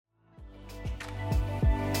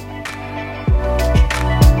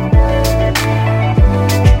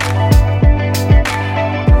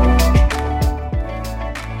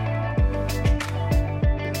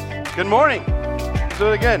morning. Let's do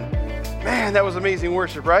it again. Man, that was amazing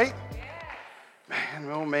worship, right? Man,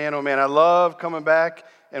 oh man, oh man. I love coming back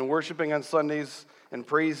and worshiping on Sundays and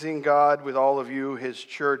praising God with all of you. His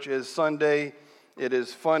church is Sunday. It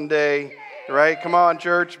is fun day, right? Come on,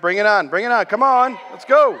 church. Bring it on. Bring it on. Come on. Let's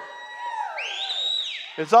go.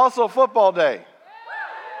 It's also football day.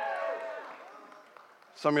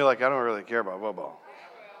 Some of you are like, I don't really care about football.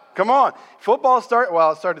 Come on.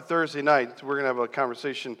 It started Thursday night. So we're going to have a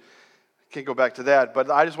conversation. Can't go back to that. But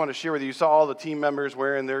I just want to share with you. You saw all the team members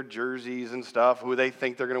wearing their jerseys and stuff, who they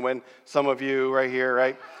think they're going to win. Some of you right here,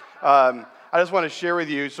 right? I just want to share with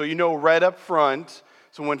you so you know right up front.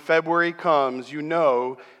 So when February comes, you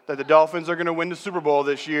know that the Dolphins are going to win the Super Bowl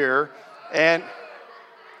this year. And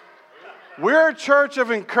we're a church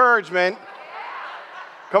of encouragement.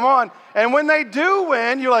 Come on. And when they do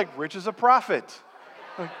win, you're like, Rich is a prophet.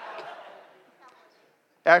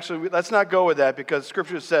 Actually, let's not go with that because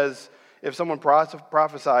Scripture says if someone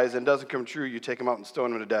prophesies and doesn't come true, you take them out and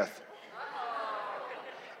stone them to death.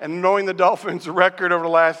 And knowing the Dolphins' record over the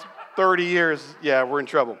last 30 years, yeah, we're in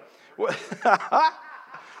trouble.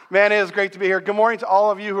 Man, it is great to be here. Good morning to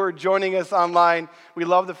all of you who are joining us online. We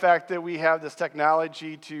love the fact that we have this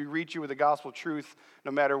technology to reach you with the gospel truth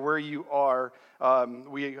no matter where you are.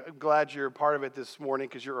 We're glad you're a part of it this morning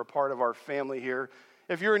because you're a part of our family here.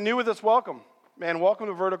 If you're new with us, welcome. Man, welcome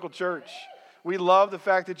to Vertical Church. We love the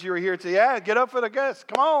fact that you're here today. Yeah, get up for the guests.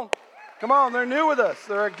 Come on. Come on. They're new with us.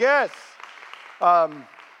 They're our guests.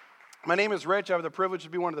 My name is Rich. I have the privilege to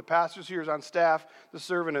be one of the pastors here on staff to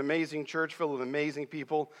serve an amazing church filled with amazing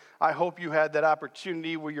people. I hope you had that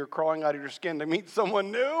opportunity where you're crawling out of your skin to meet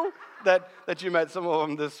someone new, that you met some of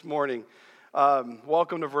them this morning.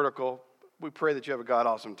 Welcome to Vertical. We pray that you have a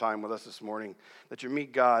God-awesome time with us this morning, that you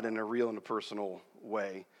meet God in a real and a personal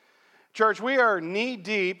way. Church, we are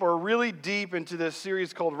knee-deep or really deep into this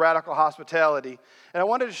series called Radical Hospitality. And I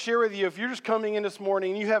wanted to share with you, if you're just coming in this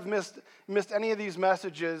morning and you have missed any of these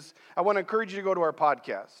messages, I want to encourage you to go to our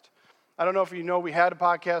podcast. I don't know if you know we had a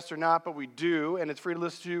podcast or not, but we do, and it's free to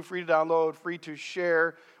listen to, free to download, free to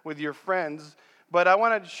share with your friends. But I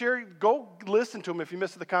want to share, go listen to them if you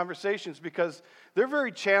missed the conversations because they're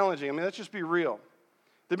very challenging. I mean, let's just be real.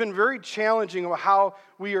 They've been very challenging about how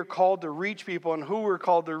we are called to reach people and who we're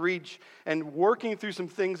called to reach and working through some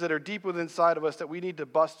things that are deep within inside of us that we need to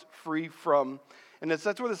bust free from. And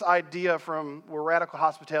that's where this idea from where radical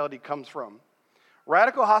hospitality comes from.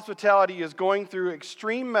 Radical hospitality is going through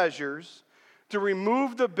extreme measures to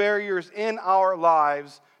remove the barriers in our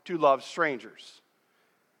lives to love strangers.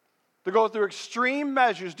 To go through extreme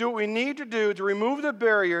measures, do what we need to do to remove the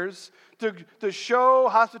barriers, to show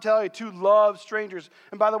hospitality, to love strangers.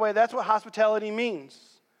 And by the way, that's what hospitality means,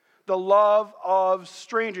 the love of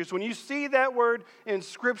strangers. When you see that word in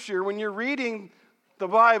Scripture, when you're reading the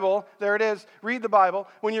Bible, there it is, read the Bible.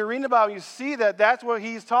 When you're reading the Bible, you see that that's what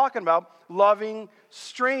he's talking about, loving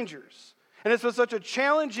strangers. And it's been such a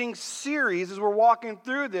challenging series as we're walking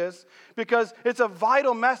through this because it's a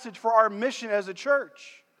vital message for our mission as a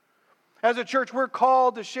church. As a church, we're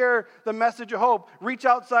called to share the message of hope, reach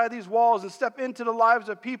outside these walls and step into the lives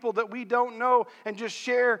of people that we don't know and just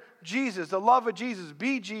share Jesus, the love of Jesus,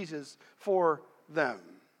 be Jesus for them.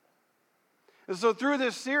 And so through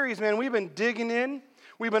this series, man, we've been digging in.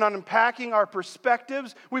 We've been unpacking our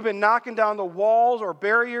perspectives. We've been knocking down the walls or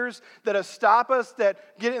barriers that have stopped us,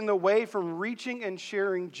 that get in the way from reaching and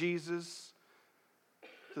sharing Jesus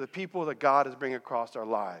to the people that God is bringing across our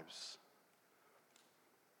lives.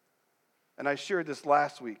 And I shared this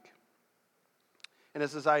last week. And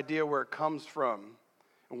it's this idea where it comes from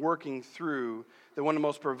and working through that one of the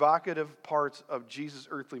most provocative parts of Jesus'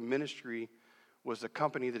 earthly ministry was the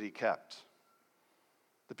company that he kept.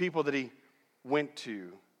 The people that he went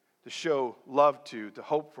to show love to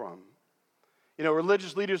hope from. You know,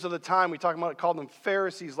 religious leaders of the time, we called them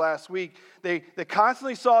Pharisees last week. They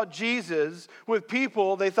constantly saw Jesus with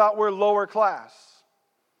people they thought were lower class.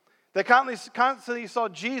 They constantly saw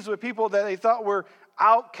Jesus with people that they thought were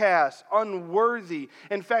outcasts, unworthy.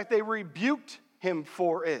 In fact, they rebuked him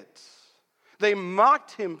for it. They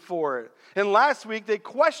mocked him for it. And last week, they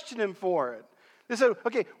questioned him for it. They said,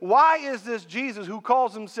 okay, why is this Jesus who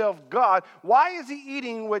calls himself God, why is he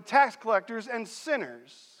eating with tax collectors and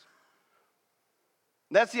sinners?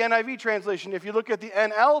 That's the NIV translation. If you look at the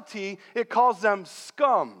NLT, it calls them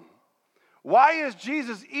scum. Why is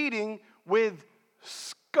Jesus eating with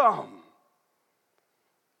scum?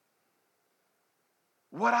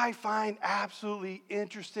 What I find absolutely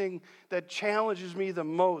interesting that challenges me the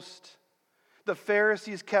most, the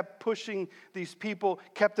Pharisees kept pushing these people,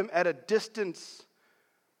 kept them at a distance.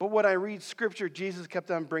 But when I read Scripture, Jesus kept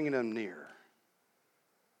on bringing them near.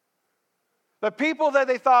 The people that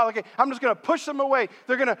they thought, okay, I'm just going to push them away.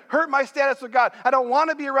 They're going to hurt my status with God. I don't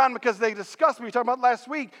want to be around them because they disgust me. We talked about last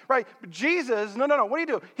week, right? But Jesus, no. What did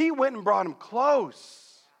he do? He went and brought them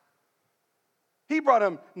close. He brought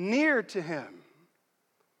them near to him.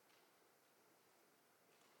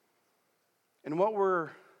 And what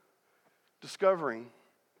we're discovering,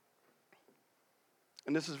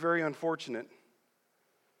 and this is very unfortunate,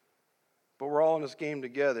 but we're all in this game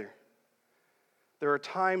together. There are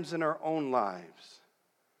times in our own lives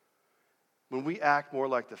when we act more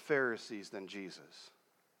like the Pharisees than Jesus.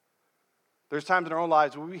 There's times in our own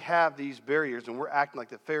lives where we have these barriers and we're acting like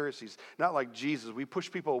the Pharisees, not like Jesus. We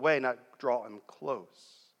push people away, not draw them close.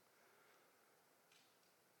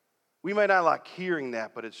 We might not like hearing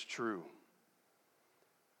that, but it's true.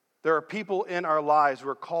 There are people in our lives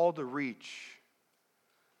we're called to reach.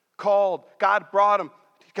 Called, God brought them.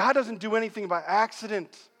 God doesn't do anything by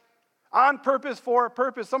accident. On purpose, for a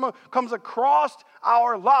purpose. Someone comes across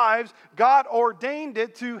our lives, God ordained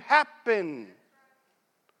it to happen.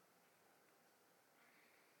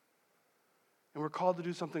 And we're called to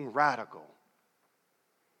do something radical.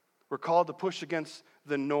 We're called to push against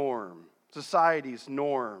the norm, society's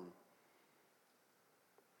norm.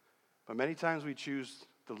 But many times we choose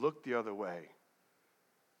to look the other way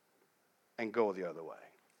and go the other way.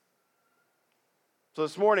 So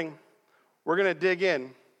this morning, we're going to dig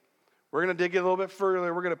in. We're going to dig in a little bit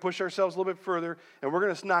further. We're going to push ourselves a little bit further, and we're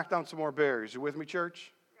going to knock down some more barriers. You with me,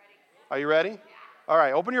 church? Ready. Are you ready? Yeah. All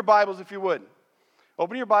right, open your Bibles if you would.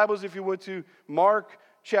 Open your Bibles if you would to Mark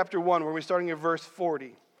chapter 1, where we're starting at verse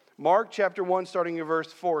 40. Mark chapter 1, starting at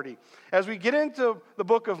verse 40. As we get into the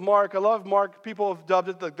book of Mark, I love Mark. People have dubbed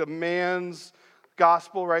it like the man's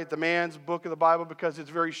gospel, right? The man's book of the Bible because it's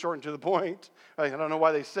very short and to the point. I don't know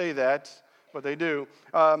why they say that, but they do.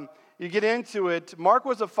 You get into it. Mark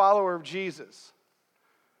was a follower of Jesus.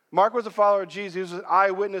 Mark was a follower of Jesus. He was an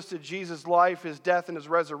eyewitness to Jesus' life, his death, and his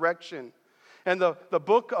resurrection. And the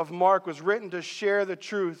book of Mark was written to share the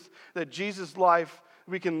truth that Jesus' life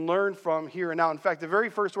we can learn from here and now. In fact, the very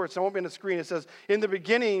first words, so it won't be on the screen, it says, in the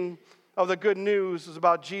beginning of the good news is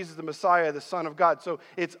about Jesus, the Messiah, the Son of God. So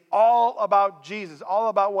it's all about Jesus, all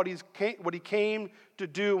about what he came to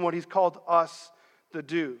do and what he's called us to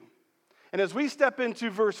do. And as we step into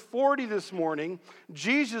verse 40 this morning,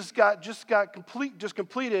 Jesus just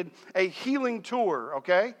completed a healing tour,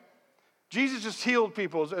 okay? Jesus just healed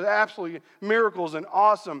people. It was absolutely miracles and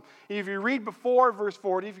awesome. If you read before verse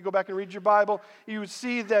 40, if you go back and read your Bible, you would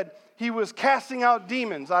see that he was casting out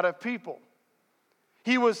demons out of people.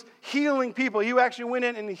 He was healing people. He actually went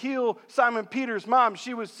in and healed Simon Peter's mom.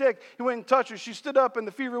 She was sick. He went and touched her. She stood up and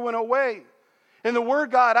the fever went away. And the word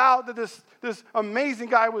got out that this amazing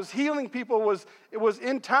guy was healing people, was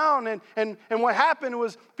in town. And what happened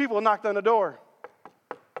was people knocked on the door.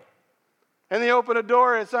 And they opened a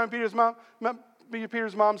door at Simon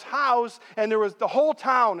Peter's mom's house, and there was the whole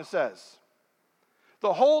town, it says.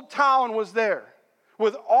 The whole town was there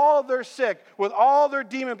with all their sick, with all their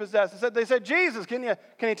demon possessed. They said, Jesus, can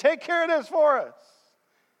you take care of this for us?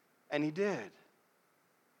 And he did.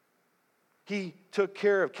 He took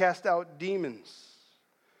care of, cast out demons.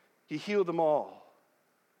 He healed them all.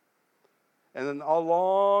 And then all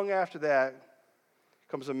long after that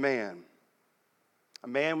comes a man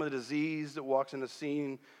with a disease that walks in the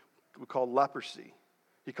scene we call leprosy.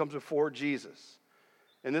 He comes before Jesus.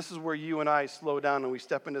 And this is where you and I slow down and we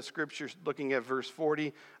step into Scripture looking at verse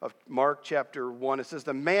 40 of Mark chapter 1. It says,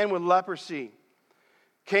 the man with leprosy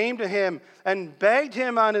came to him and begged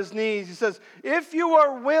him on his knees. He says, if you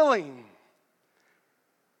are willing,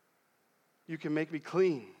 you can make me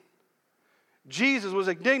clean. Jesus was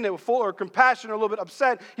indignant, full of compassion, or a little bit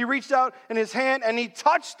upset. He reached out in his hand and he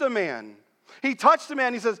touched the man. He touched the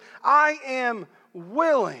man. He says, I am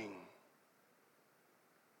willing.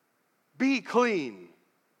 Be clean.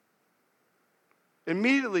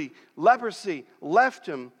 Immediately, leprosy left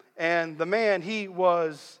him, and the man, he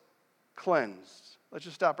was cleansed. Let's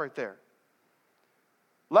just stop right there.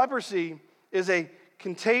 Leprosy is a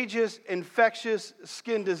contagious, infectious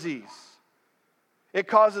skin disease. It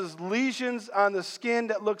causes lesions on the skin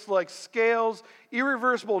that looks like scales,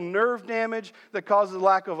 irreversible nerve damage that causes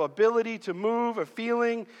lack of ability to move, a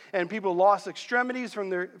feeling, and people lost extremities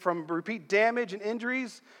from repeat damage and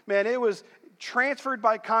injuries. Man, it was transferred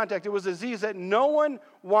by contact. It was a disease that no one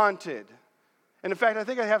wanted. And in fact, I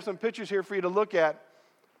think I have some pictures here for you to look at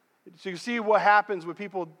so you see what happens with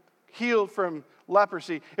people healed from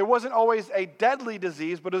leprosy. It wasn't always a deadly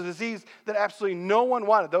disease, but a disease that absolutely no one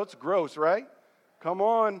wanted. Though it's gross, right? Come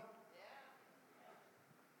on.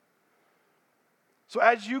 So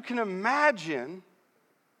as you can imagine,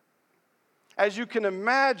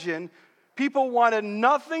 People wanted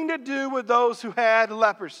nothing to do with those who had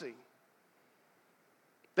leprosy.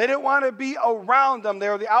 They didn't want to be around them. They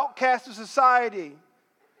were the outcasts of society.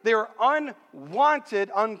 They were unwanted,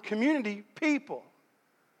 uncommunity people.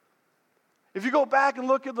 If you go back and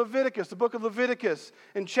look at Leviticus, the book of Leviticus,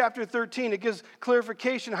 in chapter 13, it gives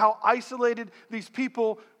clarification how isolated these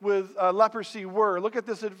people with leprosy were. Look at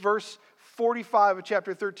this at verse 45 of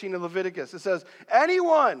chapter 13 of Leviticus. It says,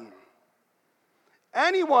 anyone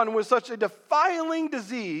with such a defiling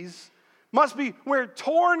disease must wear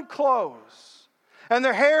torn clothes and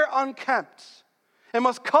their hair unkempt, and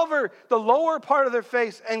must cover the lower part of their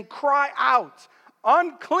face and cry out,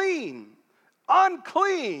 unclean,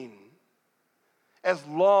 unclean. As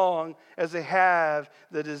long as they have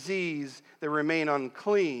the disease, they remain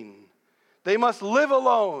unclean. They must live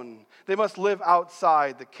alone. They must live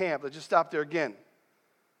outside the camp. Let's just stop there again.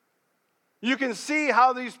 You can see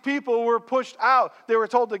how these people were pushed out. They were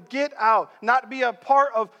told to get out, not be a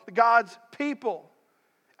part of God's people.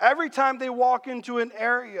 Every time they walk into an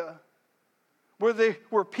area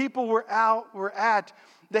where people were at,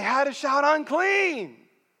 they had to shout, unclean,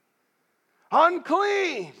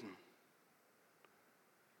 unclean.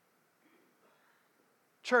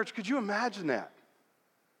 Church, could you imagine that?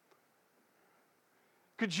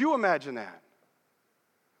 Could you imagine that?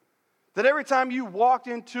 That every time you walked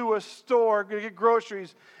into a store to get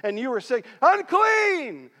groceries and you were saying,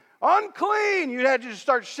 unclean, unclean, you had to just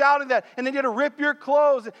start shouting that, and then you had to rip your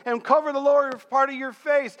clothes and cover the lower part of your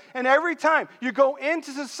face. And every time you go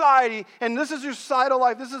into society, and this is your societal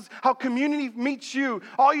life, this is how community meets you,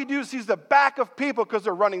 all you do is see the back of people because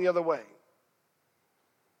they're running the other way.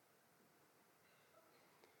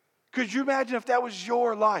 Could you imagine if that was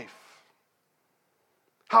your life?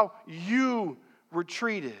 How you were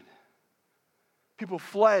treated. People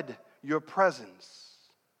fled your presence.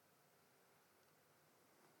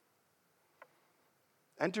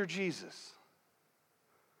 Enter Jesus.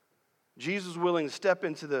 Jesus willing to step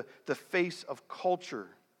into the face of culture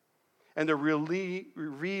and to really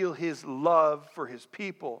reveal his love for his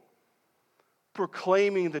people,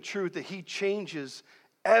 proclaiming the truth that he changes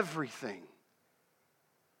everything.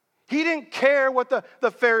 He didn't care what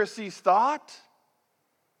the Pharisees thought.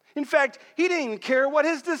 In fact, he didn't even care what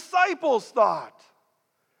his disciples thought.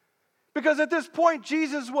 Because at this point,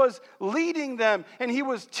 Jesus was leading them and he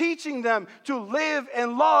was teaching them to live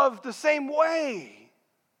and love the same way.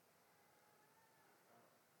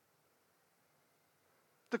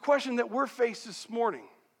 The question that we're faced this morning,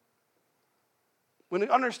 when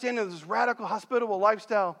understanding this radical, hospitable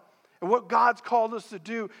lifestyle and what God's called us to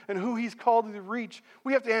do and who he's called us to reach,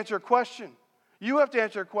 we have to answer a question. You have to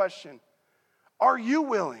answer a question. Are you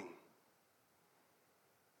willing?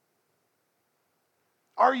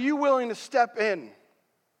 Are you willing to step in?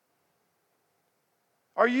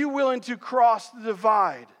 Are you willing to cross the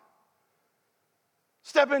divide?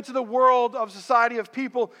 Step into the world of society of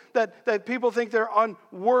people that people think they're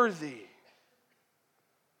unworthy.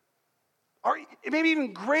 Or maybe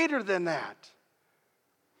even greater than that.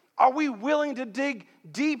 Are we willing to dig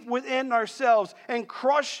deep within ourselves and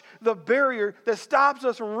crush the barrier that stops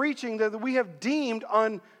us from reaching that we have deemed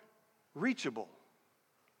unreachable?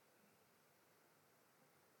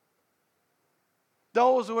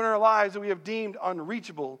 Those who in our lives that we have deemed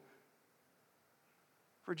unreachable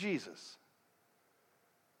for Jesus.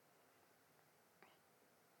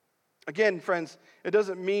 Again, friends, it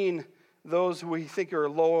doesn't mean those who we think are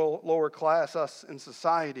lower class, us in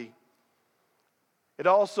society. It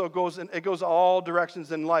also goes all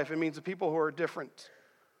directions in life. It means the people who are different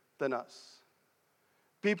than us.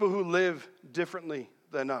 People who live differently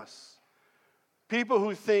than us. People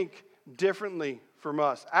who think differently from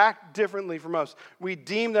us, act differently from us. We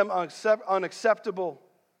deem them unacceptable.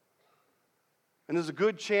 And there's a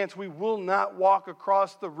good chance we will not walk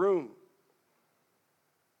across the room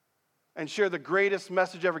and share the greatest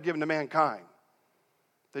message ever given to mankind,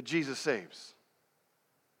 that Jesus saves.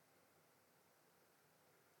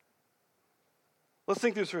 Let's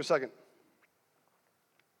think through this for a second.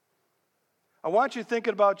 I want you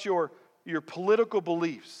thinking about your political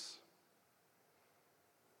beliefs.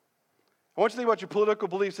 I want you to think about your political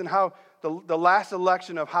beliefs and how the last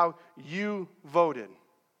election of how you voted.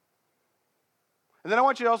 And then I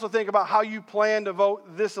want you to also think about how you plan to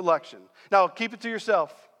vote this election. Now, keep it to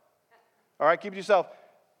yourself. All right, keep it to yourself.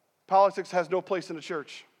 Politics has no place in the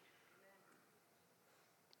church.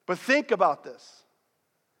 But think about this.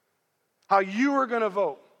 How you are going to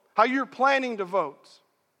vote. How you're planning to vote.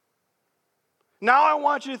 Now I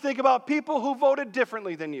want you to think about people who voted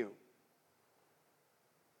differently than you.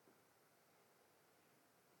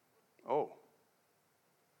 Oh.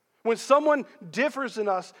 When someone differs in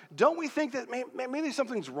us, don't we think that maybe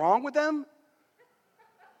something's wrong with them?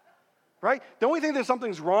 Right? Don't we think that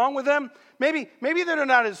something's wrong with them? Maybe they're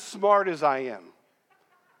not as smart as I am.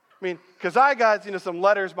 I mean, because I got some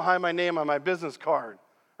letters behind my name on my business card,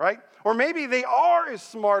 right? Or maybe they are as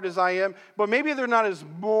smart as I am, but maybe they're not as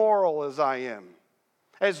moral as I am,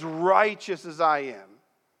 as righteous as I am.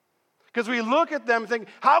 Because we look at them and think,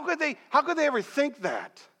 how could they ever think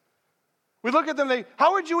that? We look at them and think,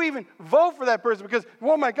 how would you even vote for that person? Because,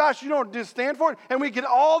 oh my gosh, you don't just stand for it. And we get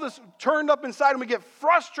all this turned up inside and we get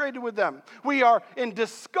frustrated with them. We are in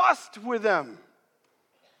disgust with them.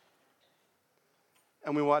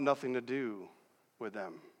 And we want nothing to do with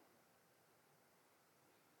them.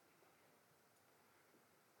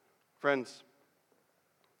 Friends,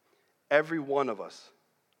 every one of us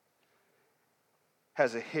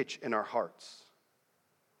has a hitch in our hearts.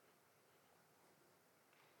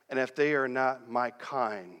 And if they are not my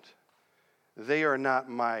kind, they are not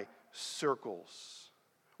my circles,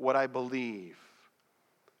 what I believe,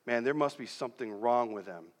 man, there must be something wrong with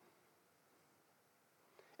them.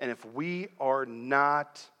 And if we are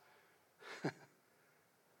not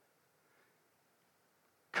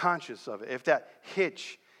conscious of it, if that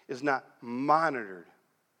hitch is not monitored,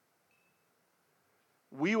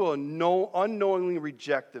 we will unknowingly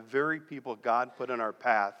reject the very people God put in our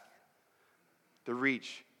path to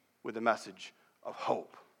reach with a message of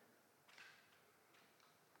hope.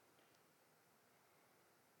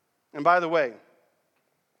 And by the way,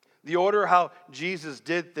 the order how Jesus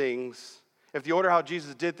did things, if the order how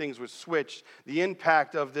Jesus did things was switched, the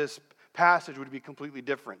impact of this passage would be completely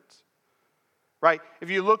different. Right? If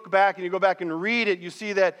you look back and you go back and read it, you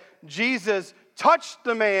see that Jesus touched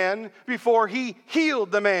the man before he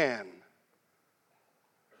healed the man.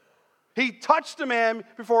 He touched the man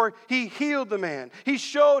before he healed the man. He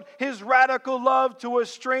showed his radical love to a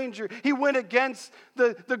stranger. He went against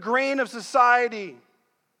the grain of society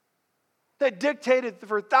that dictated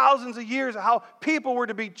for thousands of years how people were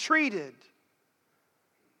to be treated.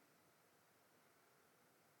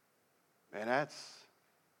 Man, that's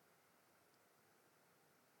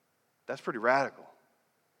pretty radical.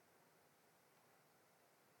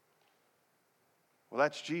 Well,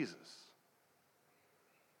 that's Jesus.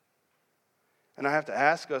 And I have to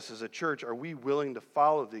ask us as a church, are we willing to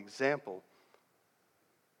follow the example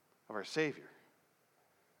of our Savior?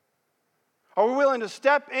 Are we willing to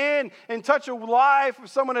step in and touch a life of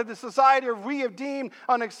someone in the society or we have deemed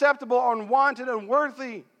unacceptable, unwanted,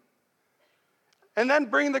 unworthy, and then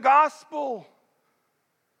bring the gospel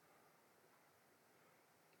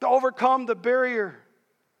to overcome the barrier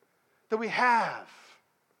that we have?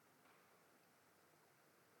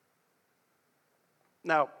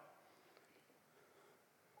 Now,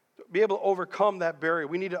 to be able to overcome that barrier,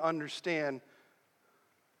 we need to understand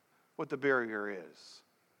what the barrier is,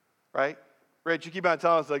 right? Rach, you keep on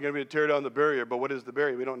telling us they're going to be to tear down the barrier, but what is the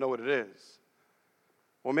barrier? We don't know what it is.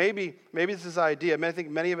 Well, maybe it's this idea. I think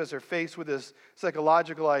many of us are faced with this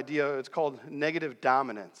psychological idea. It's called negative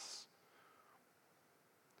dominance.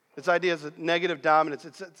 This idea is negative dominance.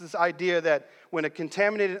 It's this idea that when a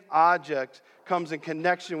contaminated object comes in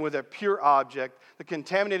connection with a pure object, the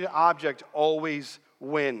contaminated object always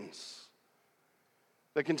wins.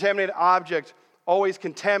 The contaminated object always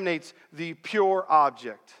contaminates the pure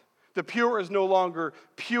object. The pure is no longer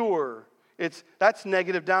pure. That's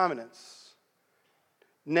negative dominance.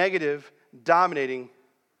 Negative dominating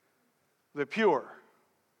the pure.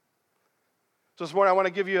 So this morning I want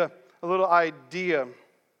to give you a little idea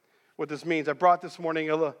what this means. I brought this morning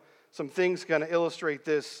some things to kind of illustrate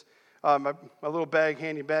this. My little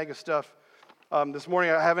handy bag of stuff. This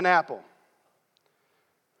morning I have an apple.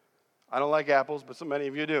 I don't like apples, but so many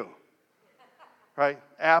of you do. Right?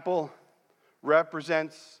 Apple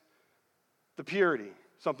represents the purity,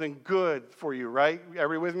 something good for you, right?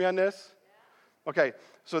 Everybody with me on this? Okay,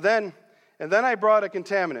 so then I brought a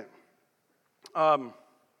contaminant.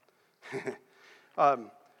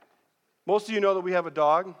 Most of you know that we have a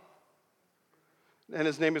dog, and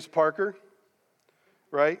his name is Parker,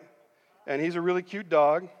 right? And he's a really cute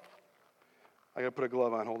dog. I got to put a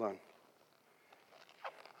glove on, hold on.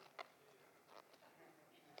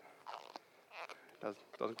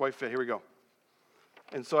 Doesn't quite fit, here we go.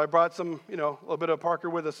 And so I brought a little bit of Parker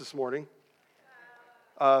with us this morning.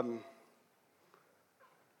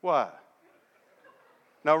 What?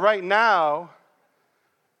 Now, right now,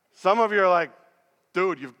 some of you are like,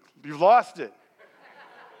 dude, you've lost it.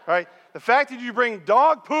 Right? The fact that you bring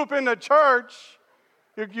dog poop into church,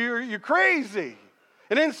 you're crazy.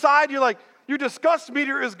 And inside, you're like, your disgust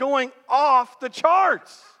meter is going off the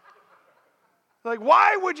charts. Like,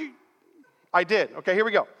 why would you? I did. Okay, here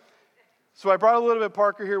we go. So I brought a little bit of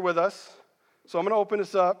Parker here with us. So I'm going to open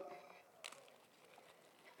this up.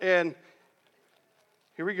 And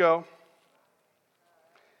here we go.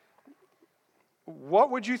 What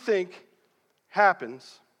would you think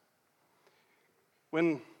happens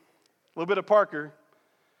when a little bit of Parker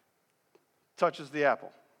touches the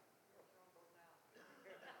apple?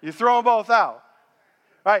 You throw them both out.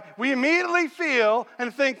 Right? We immediately feel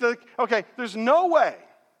and think that, okay, there's no way.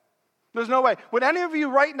 There's no way. Would any of you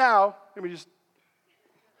right now,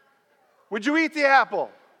 would you eat the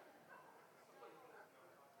apple?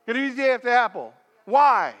 Could you eat the apple?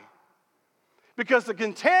 Why? Because the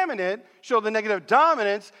contaminant showed the negative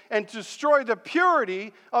dominance and destroyed the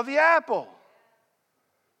purity of the apple.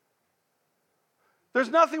 There's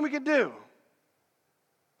nothing we could do.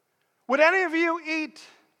 Would any of you eat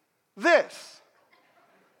this?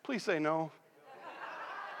 Please say no.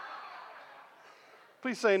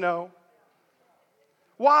 Please say no.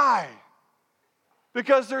 Why?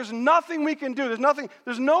 Because there's nothing we can do.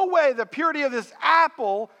 There's no way the purity of this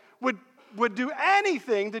apple would do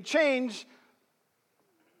anything to change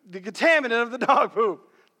the contaminant of the dog poop.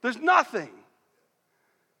 There's nothing.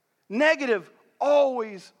 Negative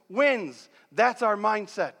always wins. That's our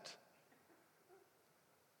mindset.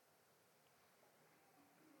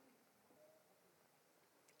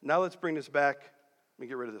 Now let's bring this back. Let me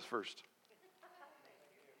get rid of this first.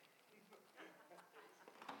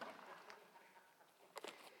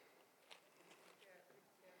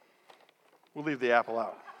 We'll leave the apple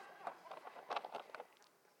out.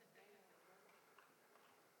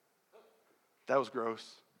 That was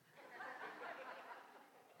gross.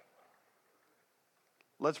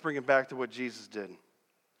 Let's bring it back to what Jesus did.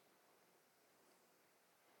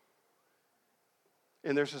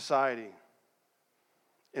 In their society,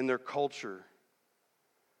 in their culture,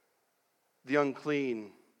 the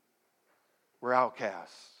unclean were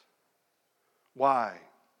outcasts. Why?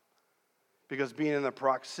 Because being in the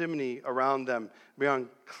proximity around them, the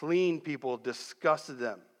unclean people disgusted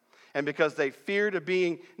them. And because they feared of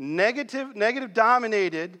being negative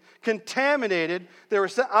dominated, contaminated, they were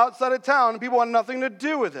sent outside of town and people wanted nothing to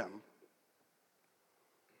do with them.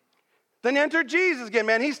 Then enter Jesus again,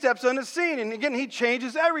 man. He steps on the scene, and again, he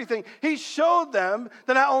changes everything. He showed them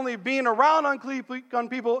that not only being around unclean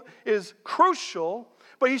people is crucial,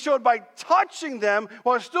 but he showed by touching them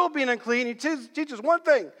while still being unclean, he teaches one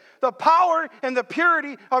thing. The power and the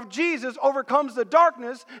purity of Jesus overcomes the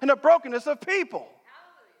darkness and the brokenness of people.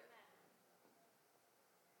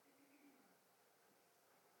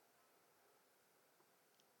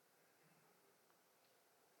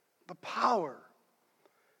 The power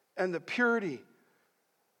and the purity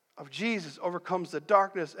of Jesus overcomes the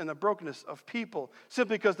darkness and the brokenness of people,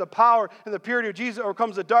 simply because the power and the purity of Jesus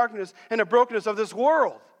overcomes the darkness and the brokenness of this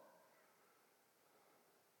world.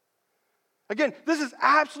 Again, this is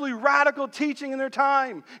absolutely radical teaching in their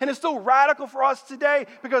time, and it's still radical for us today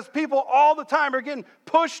because people all the time are getting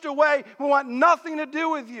pushed away. We want nothing to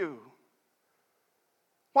do with you.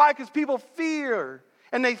 Why? Because people fear.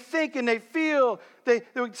 And they think and they feel, they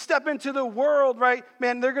would step into the world, right?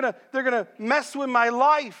 Man, they're gonna mess with my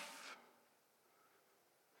life.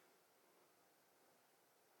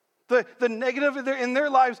 The negative in their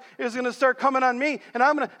lives is gonna start coming on me, and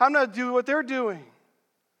I'm gonna do what they're doing.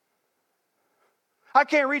 I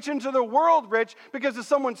can't reach into the world, Rich, because if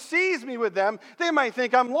someone sees me with them, they might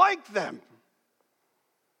think I'm like them.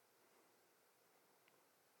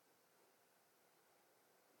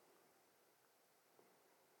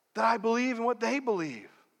 That I believe in what they believe.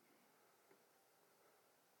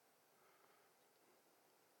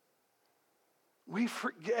 We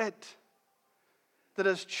forget that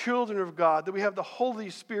as children of God, that we have the Holy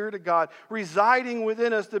Spirit of God residing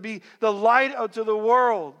within us to be the light out to the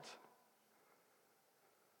world.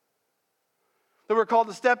 That we're called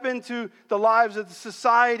to step into the lives of the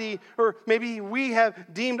society, or maybe we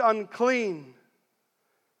have deemed unclean.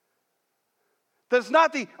 That it's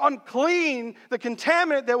not the unclean, the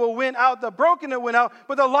contaminant that will win out, the broken that win out,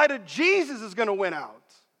 but the light of Jesus is going to win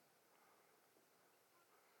out.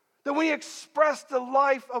 That we express the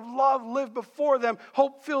life of love lived before them,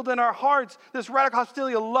 hope filled in our hearts, this radical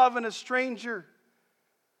hostility of love in a stranger.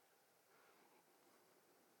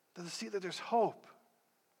 To see that there's hope.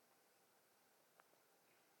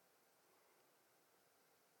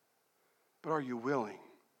 But are you willing,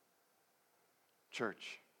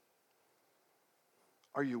 church?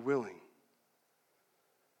 Are you willing?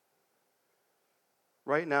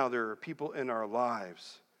 Right now, there are people in our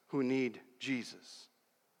lives who need Jesus.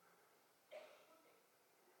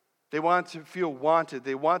 They want to feel wanted.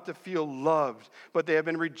 They want to feel loved. But they have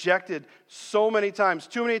been rejected so many times,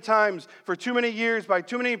 too many times, for too many years, by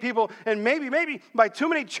too many people, and maybe by too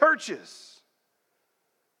many churches.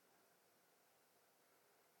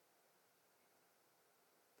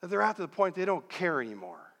 That they're at the point they don't care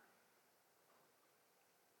anymore.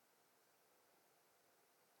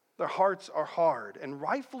 Their hearts are hard, and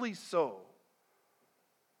rightfully so.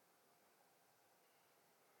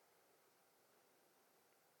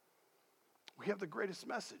 We have the greatest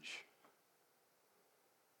message.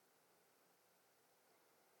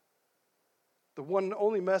 The one and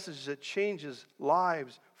only message that changes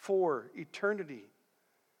lives for eternity.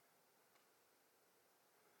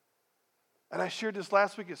 And I shared this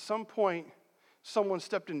last week. At some point, someone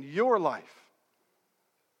stepped into your life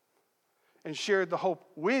and shared the hope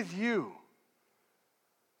with you.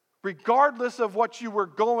 Regardless of what you were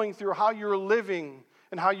going through, how you were living,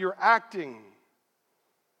 and how you're acting.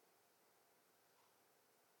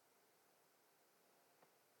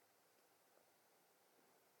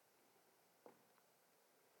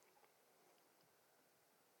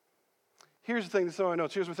 Here's the thing that someone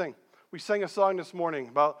knows. Here's the thing. We sang a song this morning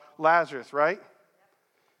about Lazarus, right?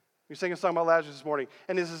 We sang a song about Lazarus this morning.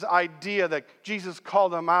 And there's this idea that Jesus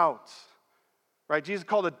called him out. Right? Jesus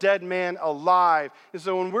called a dead man alive. And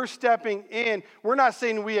so when we're stepping in, we're not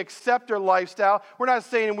saying we accept their lifestyle. We're not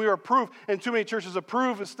saying we approve. And too many churches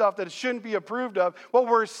approve of stuff that it shouldn't be approved of. What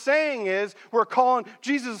we're saying is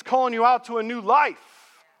Jesus is calling you out to a new life.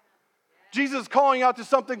 Jesus is calling you out to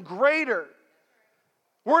something greater.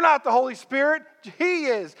 We're not the Holy Spirit. He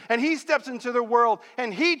is. And He steps into their world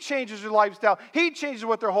and He changes their lifestyle. He changes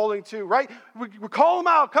what they're holding to, right? We call them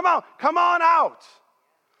out. Come on out.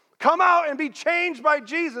 Come out and be changed by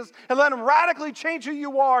Jesus and let Him radically change who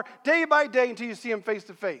you are day by day until you see Him face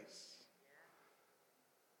to face.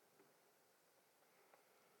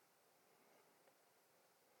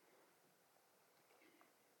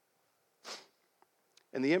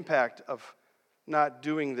 And the impact of not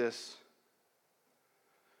doing this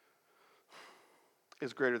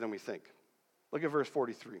is greater than we think. Look at verse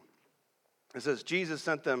 43. It says, Jesus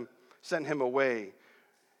sent him away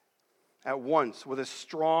at once with a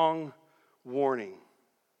strong warning.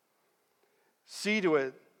 See to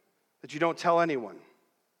it that you don't tell anyone.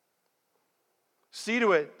 See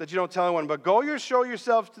to it that you don't tell anyone, but go show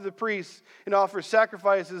yourselves to the priests and offer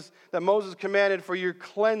sacrifices that Moses commanded for your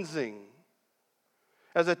cleansing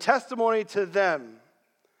as a testimony to them.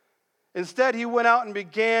 Instead, he went out and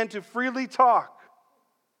began to freely talk,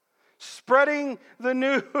 spreading the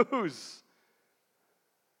news.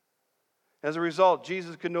 As a result,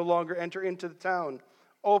 Jesus could no longer enter into the town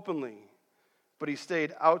openly, but he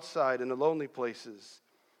stayed outside in the lonely places.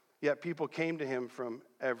 Yet people came to him from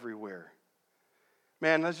everywhere.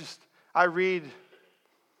 Man, I read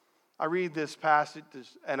this passage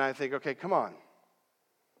and I think, okay, come on.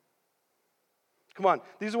 Come on.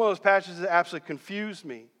 These are one of those passages that absolutely confuse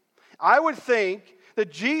me. I would think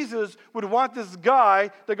that Jesus would want this guy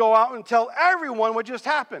to go out and tell everyone what just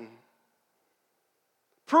happened.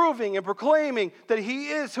 Proving and proclaiming that He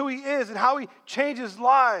is who He is and how He changes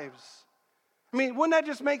lives. I mean, wouldn't that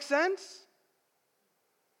just make sense?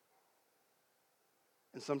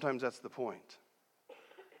 And sometimes that's the point.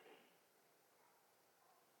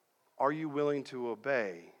 Are you willing to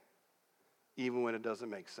obey even when it doesn't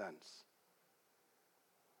make sense?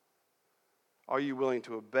 Are you willing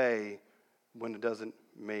to obey when it doesn't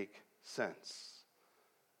make sense?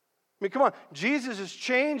 I mean, come on. Jesus has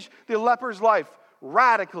changed the leper's life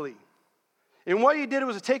radically. And what He did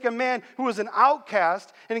was to take a man who was an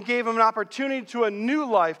outcast and gave him an opportunity to a new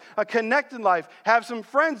life, a connected life, have some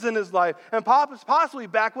friends in his life, and possibly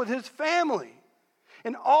back with his family.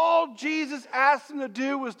 And all Jesus asked him to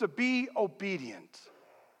do was to be obedient.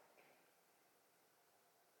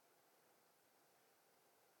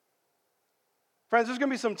 Friends, there's going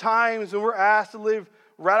to be some times when we're asked to live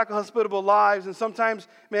radical, hospitable lives, and sometimes,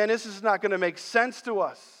 man, this is not going to make sense to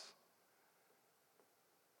us.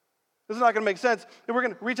 This is not going to make sense. And we're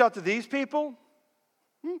going to reach out to these people?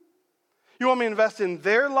 You want me to invest in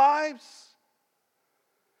their lives?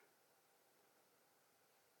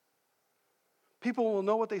 People will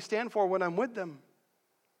know what they stand for when I'm with them.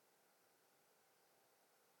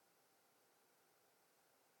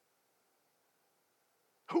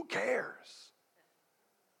 Who cares?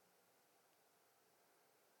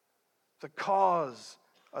 The cause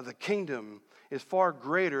of the kingdom is far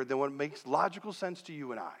greater than what makes logical sense to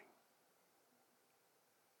you and I.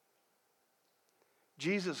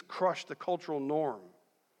 Jesus crushed the cultural norm.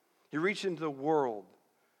 He reached into the world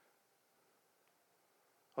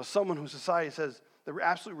of someone whose society says they were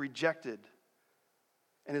absolutely rejected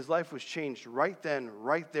And his life was changed right then,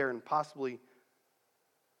 right there, and possibly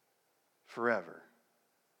forever.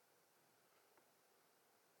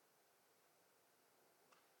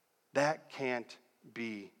 That can't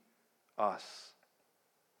be us.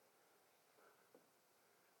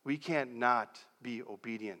 We can't not be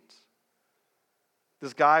obedient.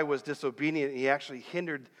 This guy was disobedient, and he actually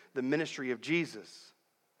hindered the ministry of Jesus.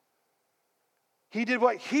 He did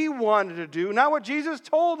what he wanted to do, not what Jesus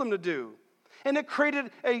told him to do. And it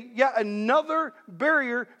created yet another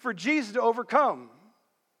barrier for Jesus to overcome.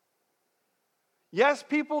 Yes,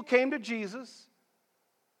 people came to Jesus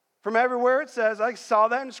from everywhere, it says. I saw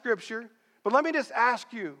that in Scripture. But let me just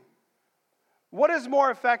ask you, what is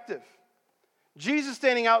more effective? Jesus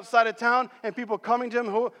standing outside of town and people coming to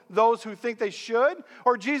him, those who think they should?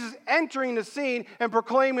 Or Jesus entering the scene and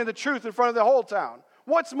proclaiming the truth in front of the whole town?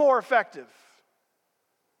 What's more effective?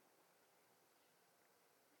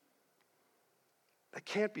 That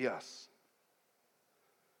can't be us.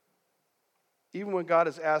 Even when God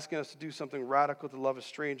is asking us to do something radical to love a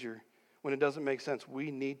stranger, when it doesn't make sense, we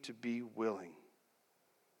need to be willing.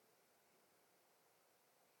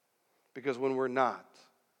 Because when we're not,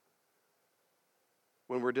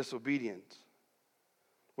 when we're disobedient,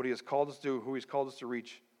 what he has called us to do, who he's called us to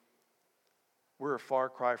reach, we're a far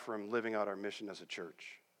cry from living out our mission as a church.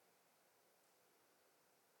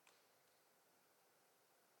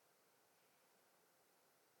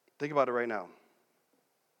 Think about it right now.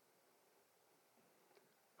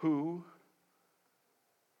 Who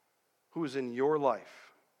is in your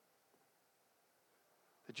life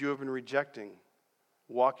that you have been rejecting,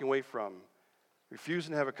 walking away from,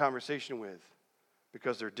 refusing to have a conversation with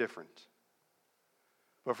because they're different?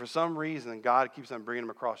 But for some reason, God keeps on bringing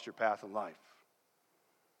them across your path in life.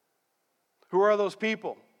 Who are those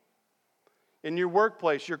people? In your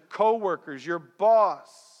workplace, your coworkers, your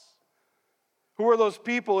boss. Who are those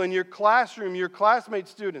people in your classroom, your classmate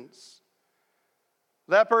students?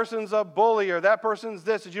 That person's a bully, or that person's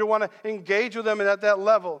this, that you don't want to engage with them at that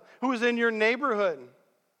level. Who's in your neighborhood?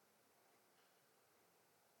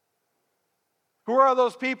 Who are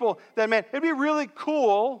those people that, man, it'd be really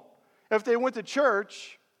cool if they went to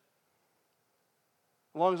church,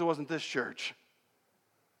 as long as it wasn't this church.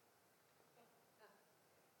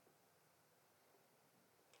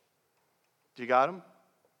 Do you got them?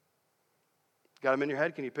 Got them in your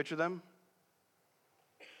head? Can you picture them?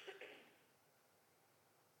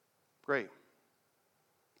 Great.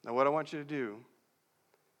 Now what I want you to do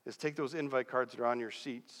is take those invite cards that are on your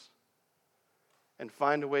seats and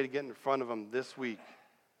find a way to get in front of them this week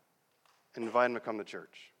and invite them to come to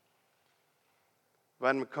church.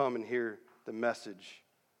 Invite them to come and hear the message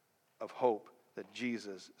of hope that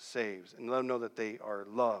Jesus saves, and let them know that they are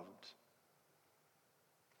loved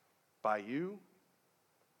by you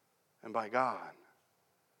and by God.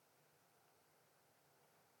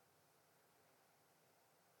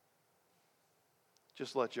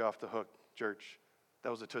 Just let you off the hook, church. That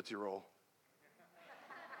was a Tootsie Roll.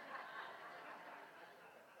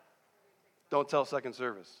 Don't tell second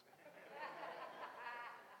service.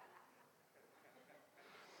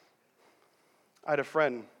 I had a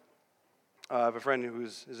friend. I have a friend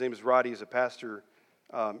his name is Roddy. He's a pastor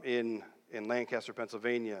in Lancaster,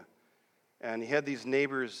 Pennsylvania. And he had these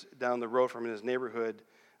neighbors down the road from his neighborhood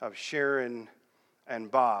of Sharon and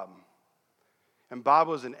Bob. And Bob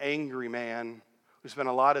was an angry man who spent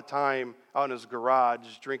a lot of time out in his garage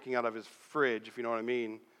drinking out of his fridge, if you know what I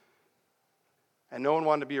mean. And no one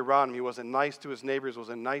wanted to be around him. He wasn't nice to his neighbors,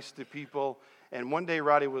 wasn't nice to people. And one day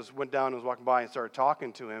Roddy went down and was walking by and started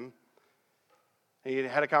talking to him. And he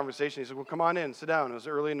had a conversation. He said, well, come on in, sit down. It was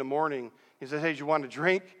early in the morning. He said, hey, do you want a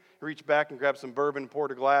drink? He reached back and grabbed some bourbon,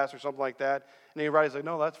 poured a glass or something like that. And then Roddy's like,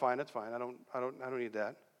 no, that's fine. I don't need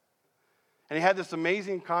that. And he had this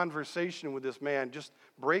amazing conversation with this man, just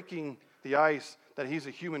breaking the ice that he's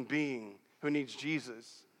a human being who needs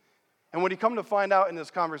Jesus. And when he come to find out in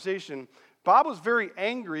this conversation, Bob was very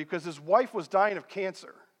angry because his wife was dying of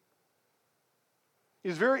cancer.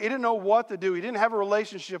 He didn't know what to do. He didn't have a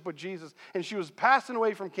relationship with Jesus. And she was passing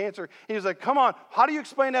away from cancer. He was like, come on, how do you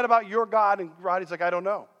explain that about your God? And Roddy's like, I don't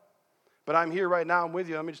know. But I'm here right now. I'm with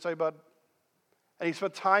you. Let me just tell you about. And he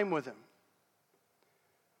spent time with him.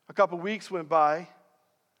 A couple weeks went by.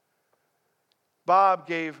 Bob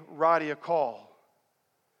gave Roddy a call.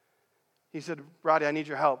 He said, Roddy, I need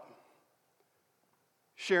your help.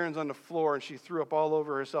 Sharon's on the floor and she threw up all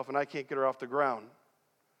over herself and I can't get her off the ground.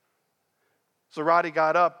 So Roddy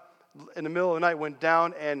got up in the middle of the night, went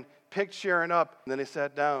down and picked Sharon up. And then they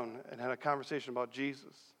sat down and had a conversation about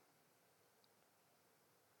Jesus.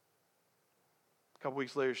 A couple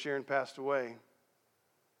weeks later, Sharon passed away.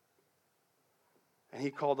 And he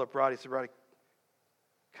called up Roddy. He said, Roddy,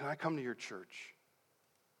 can I come to your church?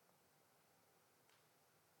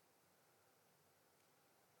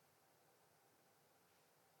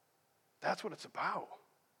 That's what it's about.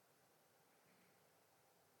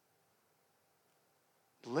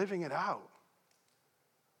 Living it out.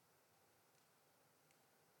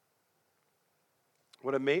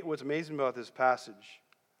 What's amazing about this passage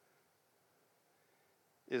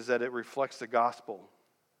is that it reflects the gospel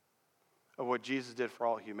of what Jesus did for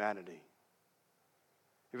all humanity.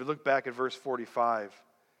 If you look back at verse 45,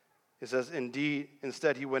 it says,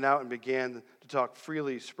 instead he went out and began to talk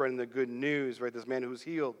freely, spreading the good news, right? This man who was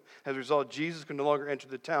healed. As a result, Jesus could no longer enter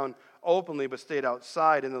the town openly, but stayed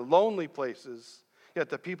outside in the lonely places, yet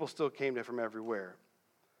the people still came to him from everywhere.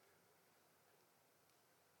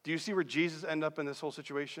 Do you see where Jesus ended up in this whole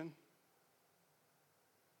situation?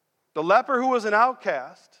 The leper who was an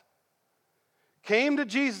outcast came to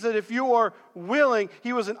Jesus that if you are willing,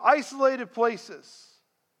 he was in isolated places.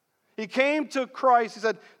 He came to Christ, he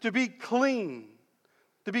said, to be clean,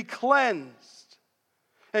 to be cleansed.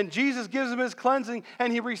 And Jesus gives him his cleansing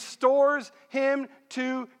and he restores him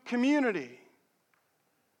to community.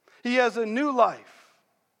 He has a new life.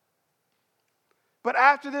 But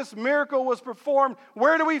after this miracle was performed,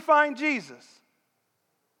 where do we find Jesus?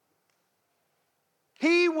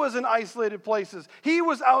 He was in isolated places. He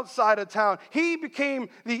was outside of town. He became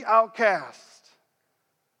the outcast.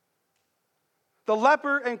 The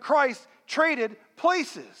leper and Christ traded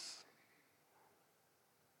places.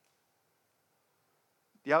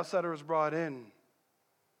 The outsider was brought in,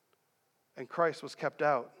 and Christ was kept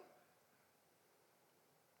out.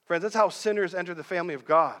 Friends, that's how sinners enter the family of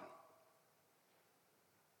God.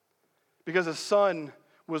 Because the Son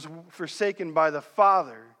was forsaken by the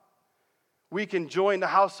Father, we can join the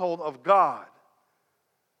household of God.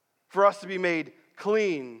 For us to be made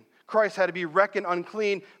clean, Christ had to be reckoned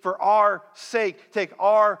unclean for our sake, take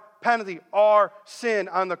our penalty, our sin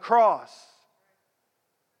on the cross.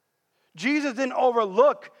 Jesus didn't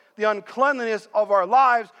overlook the uncleanliness of our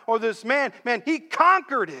lives or this man. Man, he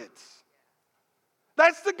conquered it.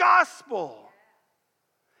 That's the gospel.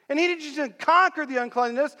 And he didn't just conquer the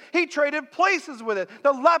uncleanness, he traded places with it.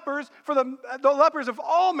 The lepers for the lepers of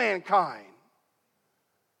all mankind.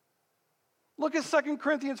 Look at 2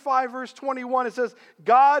 Corinthians 5, verse 21. It says,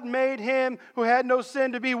 God made him who had no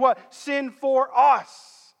sin to be what? Sin for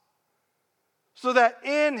us. So that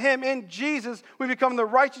in him, in Jesus, we become the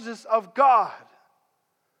righteousness of God.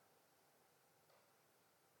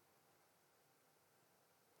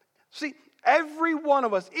 See, every one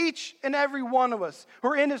of us, each and every one of us who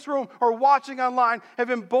are in this room or watching online have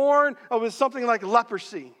been born with something like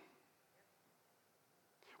leprosy.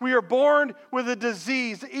 We are born with a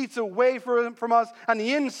disease that eats away from us on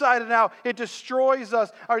the inside and out. It destroys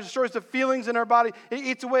us. It destroys the feelings in our body. It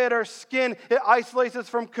eats away at our skin. It isolates us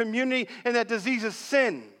from community, and that disease is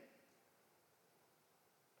sin.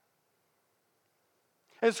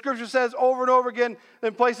 And Scripture says over and over again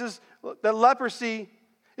in places that leprosy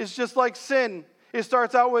is just like sin. It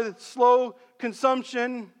starts out with slow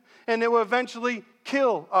consumption, and it will eventually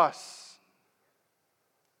kill us.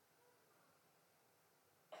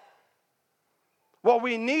 What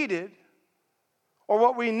we needed, or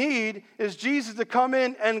what we need, is Jesus to come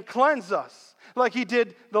in and cleanse us, like he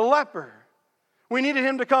did the leper. We needed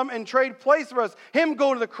him to come and trade place for us, him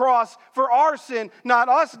go to the cross for our sin, not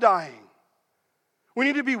us dying. We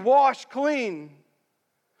need to be washed clean.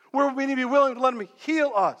 We need to be willing to let him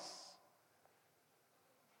heal us.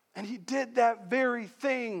 And he did that very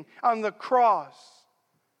thing on the cross.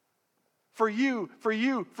 For you, for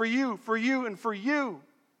you, for you, for you, and for you.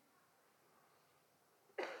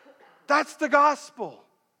 That's the gospel.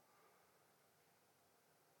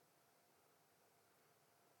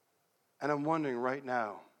 And I'm wondering right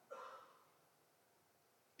now,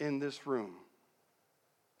 in this room,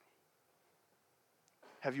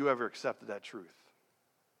 have you ever accepted that truth?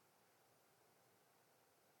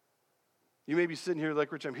 You may be sitting here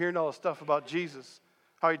like, Rich, I'm hearing all this stuff about Jesus,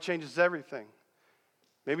 how he changes everything.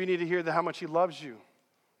 Maybe you need to hear how much he loves you,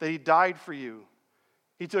 that he died for you.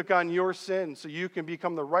 He took on your sin so you can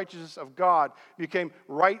become the righteousness of God, became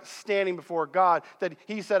right standing before God, that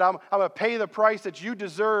he said, I'm going to pay the price that you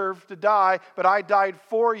deserve to die, but I died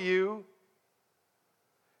for you.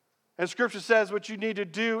 And Scripture says what you need to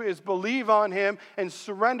do is believe on him and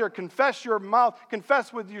surrender, confess your mouth,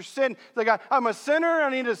 confess with your sin. Like, I'm a sinner,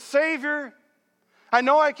 I need a Savior. I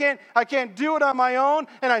know I can't do it on my own,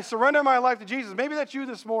 and I surrender my life to Jesus. Maybe that's you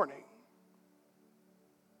this morning.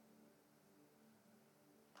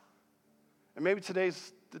 And maybe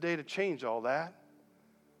today's the day to change all that.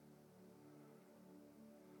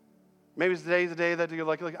 Maybe today's the day that you're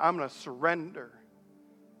like I'm going to surrender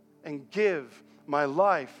and give my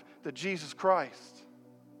life to Jesus Christ.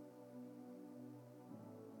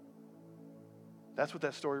 That's what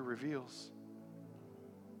that story reveals.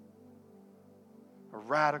 A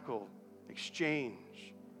radical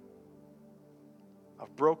exchange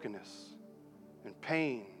of brokenness and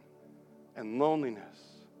pain and loneliness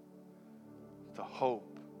to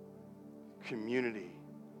hope, community,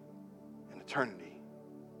 and eternity.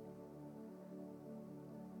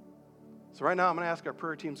 So right now, I'm going to ask our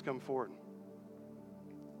prayer teams to come forward.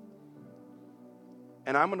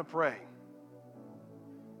 And I'm going to pray.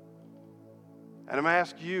 And I'm going to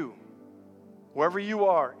ask you, wherever you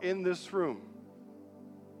are in this room,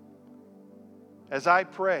 as I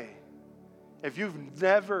pray, if you've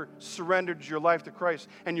never surrendered your life to Christ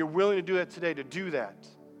and you're willing to do that today, to do that.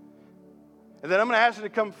 And then I'm going to ask you to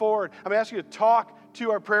come forward. I'm going to ask you to talk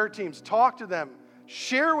to our prayer teams. Talk to them.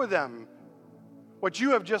 Share with them what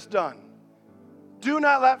you have just done. Do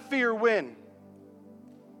not let fear win.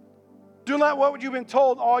 Do not let what you've been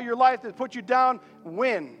told all your life that put you down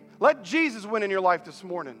win. Let Jesus win in your life this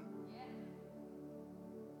morning.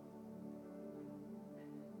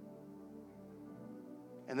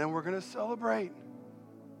 And then we're going to celebrate.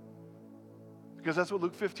 Because that's what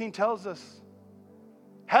Luke 15 tells us.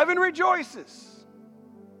 Heaven rejoices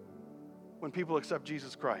when people accept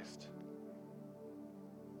Jesus Christ.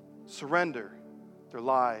 Surrender their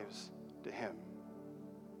lives to Him.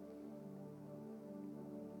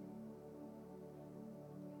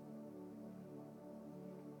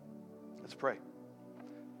 Let's pray.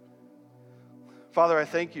 Father, I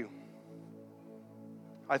thank you.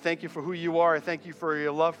 I thank you for who you are. I thank you for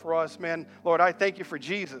your love for us, man. Lord, I thank you for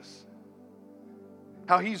Jesus.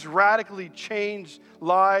 How He's radically changed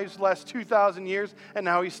lives the last 2,000 years, and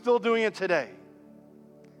how He's still doing it today.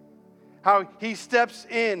 How He steps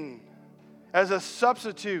in as a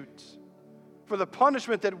substitute for the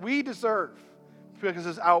punishment that we deserve because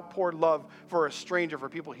of His outpoured love for a stranger, for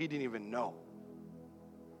people He didn't even know.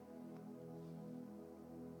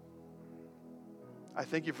 I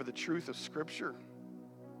thank you for the truth of Scripture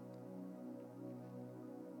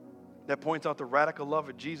that points out the radical love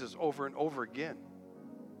of Jesus over and over again.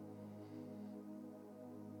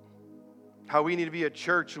 How we need to be a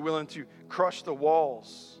church willing to crush the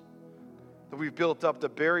walls that we've built up, the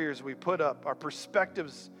barriers we put up, our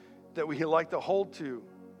perspectives that we like to hold to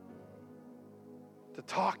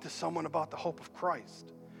talk to someone about the hope of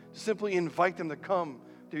Christ, to simply invite them to come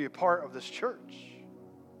to be a part of this church.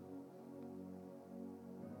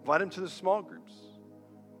 Invite them to the small groups.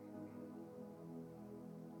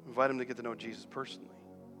 Invite them to get to know Jesus personally.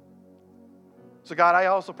 So God, I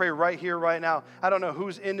also pray right here, right now. I don't know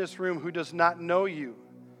who's in this room who does not know you.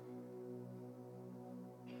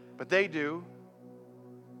 But they do.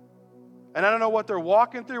 And I don't know what they're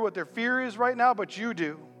walking through, what their fear is right now, but you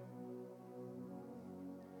do.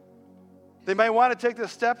 They might want to take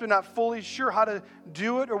this step. They're not fully sure how to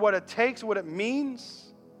do it or what it takes, what it means.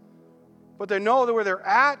 But they know that where they're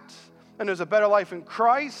at, and there's a better life in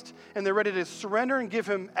Christ, and they're ready to surrender and give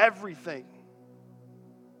Him everything.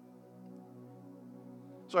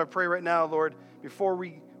 So I pray right now, Lord, before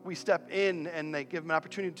we step in and they give them an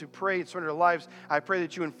opportunity to pray and surrender their lives, I pray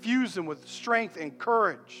that you infuse them with strength and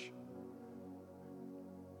courage.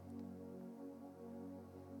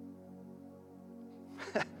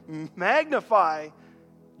 Magnify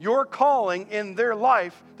your calling in their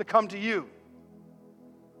life to come to you.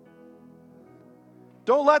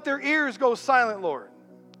 Don't let their ears go silent, Lord.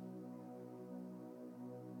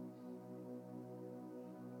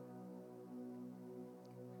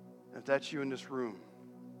 If that's you in this room,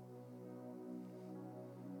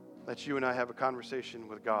 let you and I have a conversation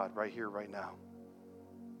with God right here, right now.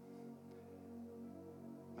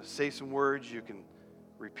 Let's say some words. You can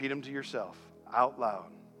repeat them to yourself out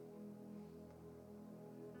loud.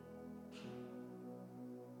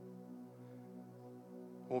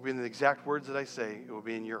 It won't be in the exact words that I say. It will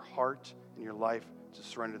be in your heart and your life to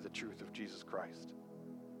surrender the truth of Jesus Christ.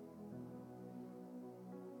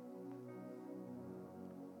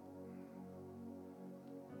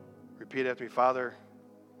 Repeat after me. Father,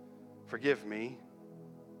 forgive me.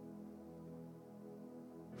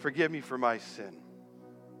 Forgive me for my sin.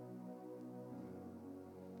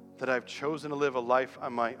 That I've chosen to live a life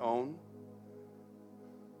on my own,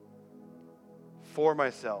 for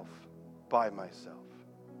myself, by myself.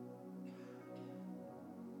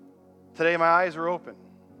 Today my eyes are open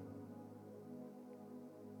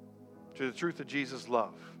to the truth of Jesus'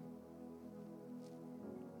 love.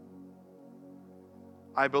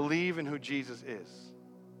 I believe in who Jesus is.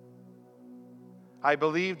 I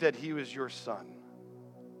believe that He was your Son.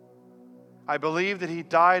 I believe that he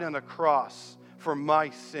died on the cross for my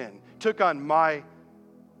sin, took on my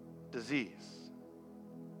disease.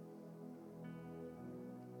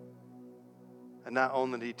 And not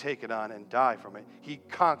only did he take it on and die from it, he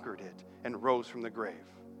conquered it and rose from the grave.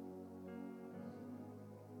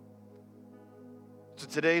 So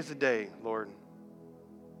today's the day, Lord.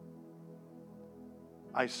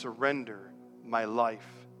 I surrender my life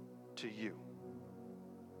to you.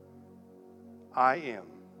 I am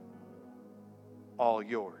all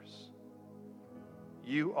yours.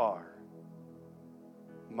 You are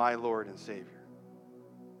my Lord and Savior.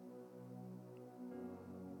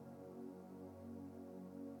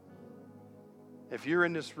 If you're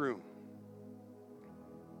in this room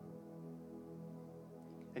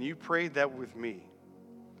and you prayed that with me,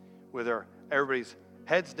 with everybody's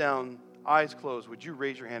heads down, eyes closed, would you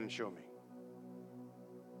raise your hand and show me?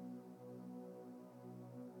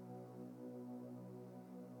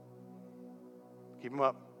 Keep them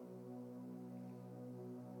up.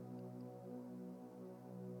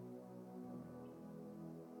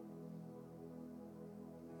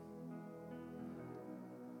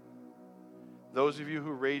 Those of you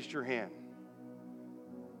who raised your hand,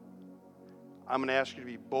 I'm going to ask you to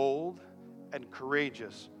be bold and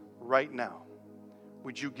courageous right now.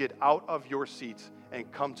 Would you get out of your seats and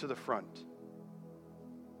come to the front?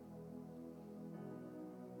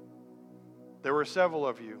 There were several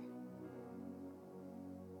of you.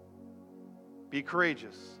 Be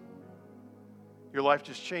courageous. Your life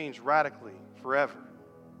just changed radically, forever.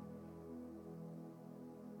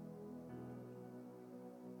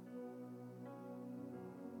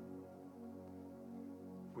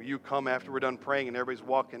 Will you come after we're done praying and everybody's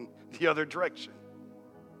walking the other direction?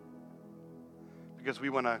 Because we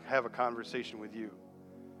want to have a conversation with you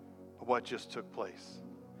of what just took place.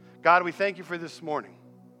 God, we thank you for this morning.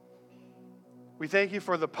 We thank you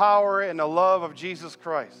for the power and the love of Jesus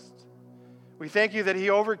Christ. We thank you that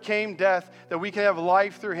he overcame death, that we can have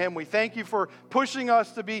life through him. We thank you for pushing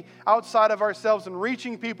us to be outside of ourselves and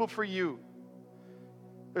reaching people for you.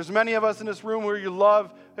 There's many of us in this room where your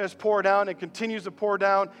love has poured down and continues to pour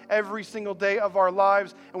down every single day of our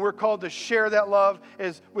lives, and we're called to share that love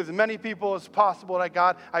with as many people as possible. And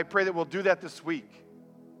God, I pray that we'll do that this week.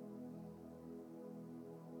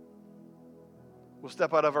 We'll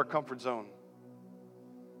step out of our comfort zone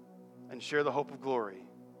and share the hope of glory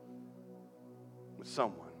with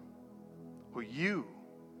someone who you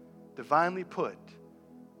divinely put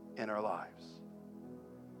in our lives.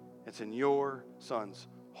 It's in your Son's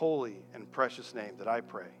holy and precious name that I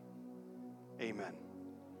pray. Amen.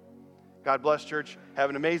 God bless, church.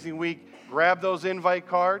 Have an amazing week. Grab those invite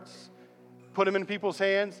cards, put them in people's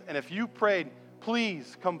hands, and if you prayed,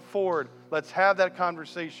 please come forward. Let's have that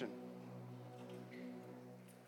conversation.